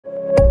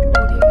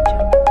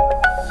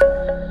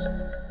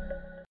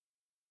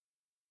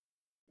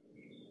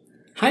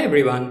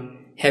everyone!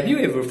 Have you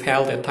ever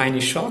felt a tiny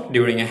shock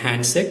during a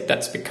handshake?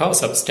 That's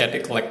because of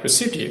static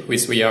electricity,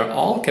 which we are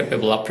all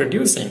capable of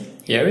producing.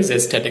 Here is a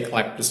static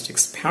electricity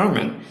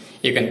experiment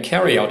you can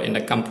carry out in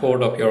the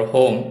comfort of your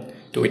home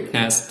to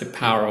witness the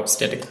power of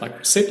static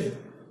electricity.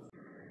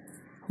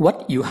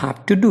 What you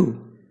have to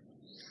do: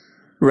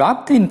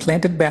 rub the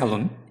inflated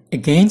balloon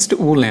against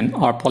woolen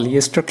or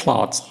polyester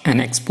cloths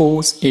and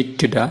expose it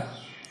to the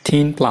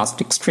thin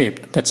plastic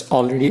strip that's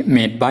already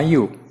made by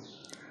you.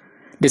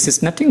 This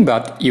is nothing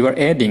but you are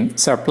adding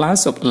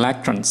surplus of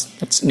electrons,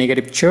 that's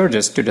negative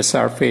charges, to the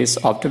surface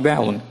of the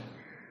balloon.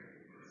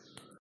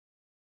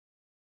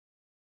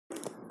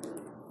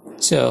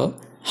 So,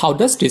 how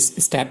does this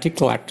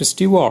static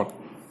electricity work?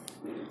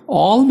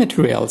 All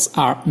materials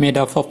are made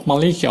up of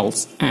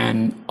molecules,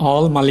 and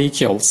all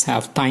molecules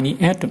have tiny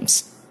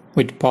atoms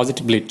with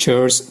positively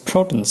charged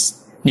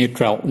protons,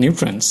 neutral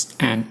neutrons,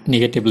 and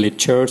negatively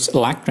charged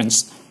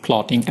electrons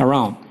floating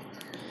around.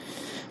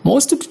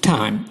 Most of the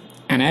time,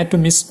 an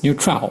atom is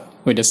neutral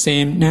with the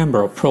same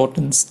number of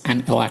protons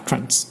and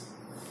electrons.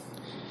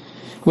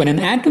 When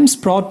an atom's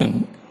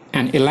proton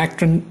and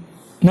electron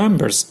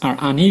numbers are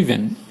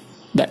uneven,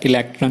 the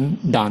electron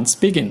dance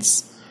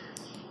begins.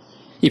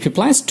 If you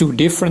place two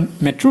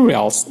different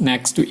materials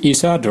next to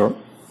each other,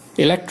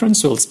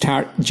 electrons will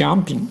start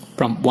jumping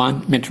from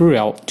one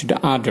material to the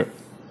other.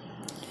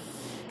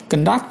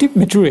 Conductive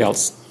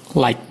materials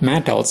like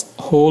metals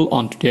hold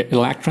onto their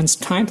electrons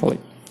tightly,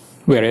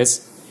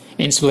 whereas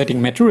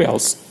insulating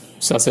materials,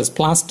 such as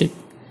plastic,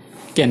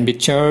 can be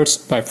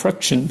charged by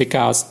friction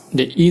because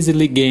they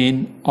easily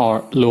gain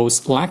or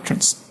lose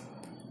electrons.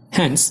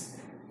 Hence,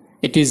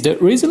 it is the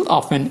result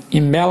of an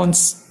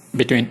imbalance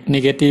between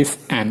negative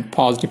and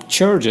positive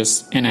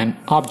charges in an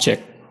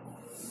object.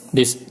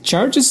 These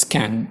charges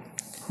can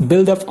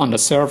build up on the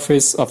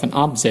surface of an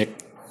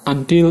object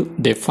until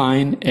they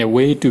find a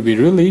way to be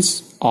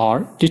released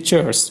or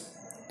discharged.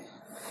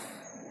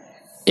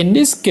 In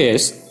this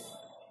case,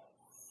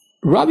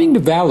 rubbing the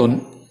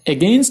balloon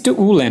against the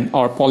woolen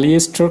or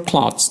polyester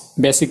cloths,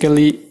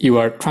 basically you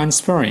are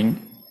transferring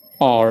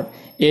or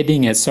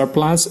adding a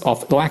surplus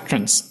of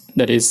electrons,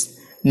 that is,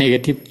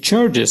 negative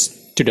charges,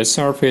 to the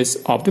surface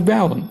of the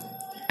balloon,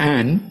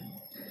 and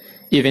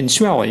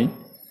eventually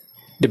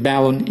the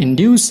balloon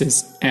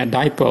induces a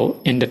dipole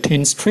in the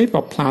thin strip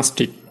of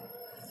plastic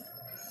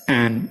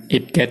and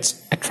it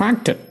gets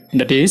attracted,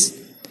 that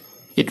is,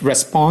 it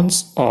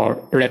responds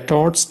or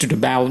retorts to the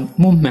balloon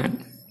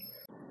movement.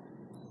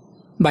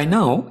 By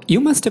now, you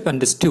must have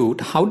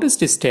understood how does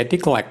the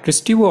static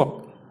electricity work.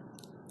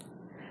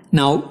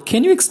 Now,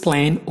 can you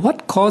explain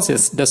what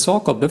causes the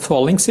shock of the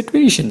following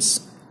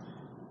situations?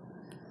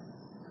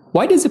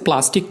 Why does a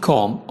plastic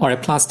comb or a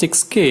plastic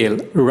scale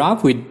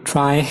rubbed with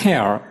dry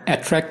hair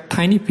attract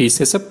tiny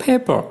pieces of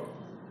paper?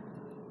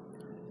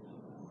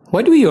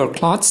 Why do your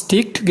clothes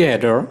stick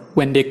together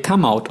when they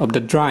come out of the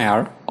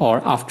dryer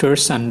or after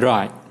sun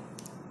dry?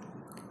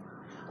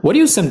 Why do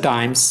you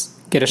sometimes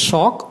get a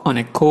shock on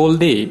a cold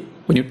day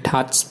when you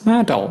touch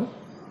metal?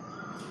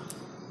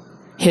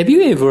 Have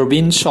you ever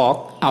been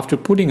shocked after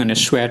putting on a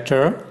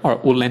sweater or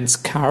woolen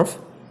scarf?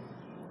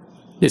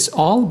 This is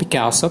all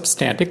because of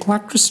static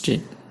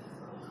electricity.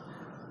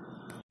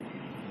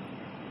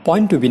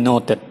 Point to be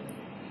noted: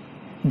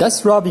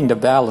 thus rubbing the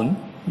balloon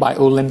by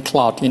woolen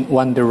cloth in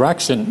one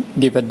direction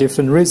give a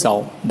different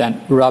result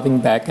than rubbing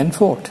back and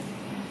forth.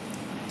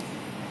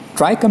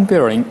 Try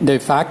comparing the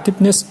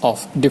effectiveness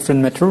of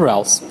different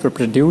materials for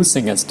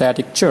producing a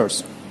static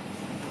charge.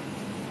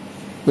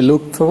 We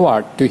look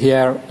forward to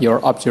hear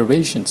your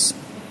observations.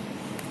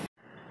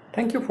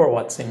 Thank you for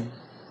watching.